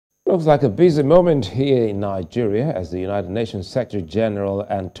Looks like a busy moment here in Nigeria as the United Nations Secretary General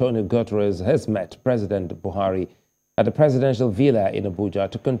Antonio Guterres has met President Buhari at the presidential villa in Abuja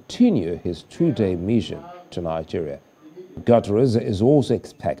to continue his two-day mission to Nigeria. Guterres is also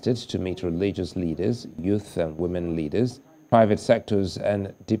expected to meet religious leaders, youth and women leaders, private sectors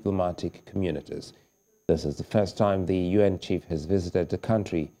and diplomatic communities. This is the first time the UN chief has visited the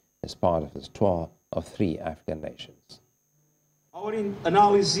country as part of his tour of 3 African nations. Our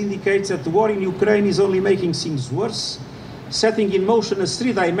analysis indicates that the war in Ukraine is only making things worse, setting in motion a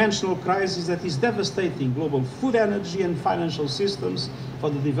three-dimensional crisis that is devastating global food, energy and financial systems for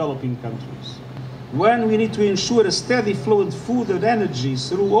the developing countries. When we need to ensure a steady flow of food and energy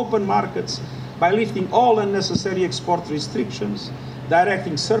through open markets by lifting all unnecessary export restrictions,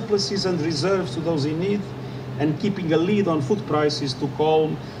 directing surpluses and reserves to those in need, and keeping a lead on food prices to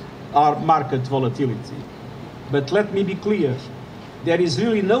calm our market volatility. But let me be clear. There is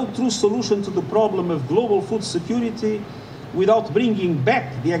really no true solution to the problem of global food security without bringing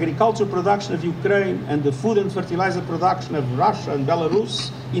back the agriculture production of Ukraine and the food and fertilizer production of Russia and Belarus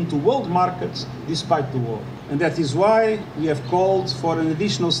into world markets despite the war. And that is why we have called for an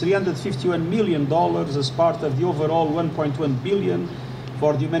additional $351 million as part of the overall $1.1 billion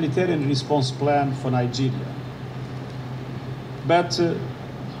for the humanitarian response plan for Nigeria. But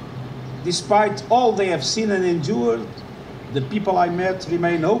despite all they have seen and endured, the people I met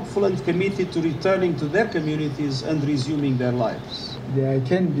remain hopeful and committed to returning to their communities and resuming their lives. There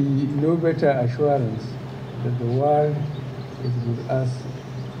can be no better assurance that the world is with us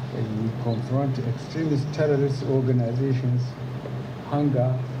as we confront extremist terrorist organizations,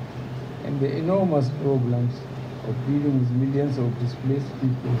 hunger, and the enormous problems of dealing with millions of displaced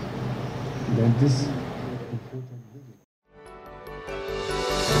people than this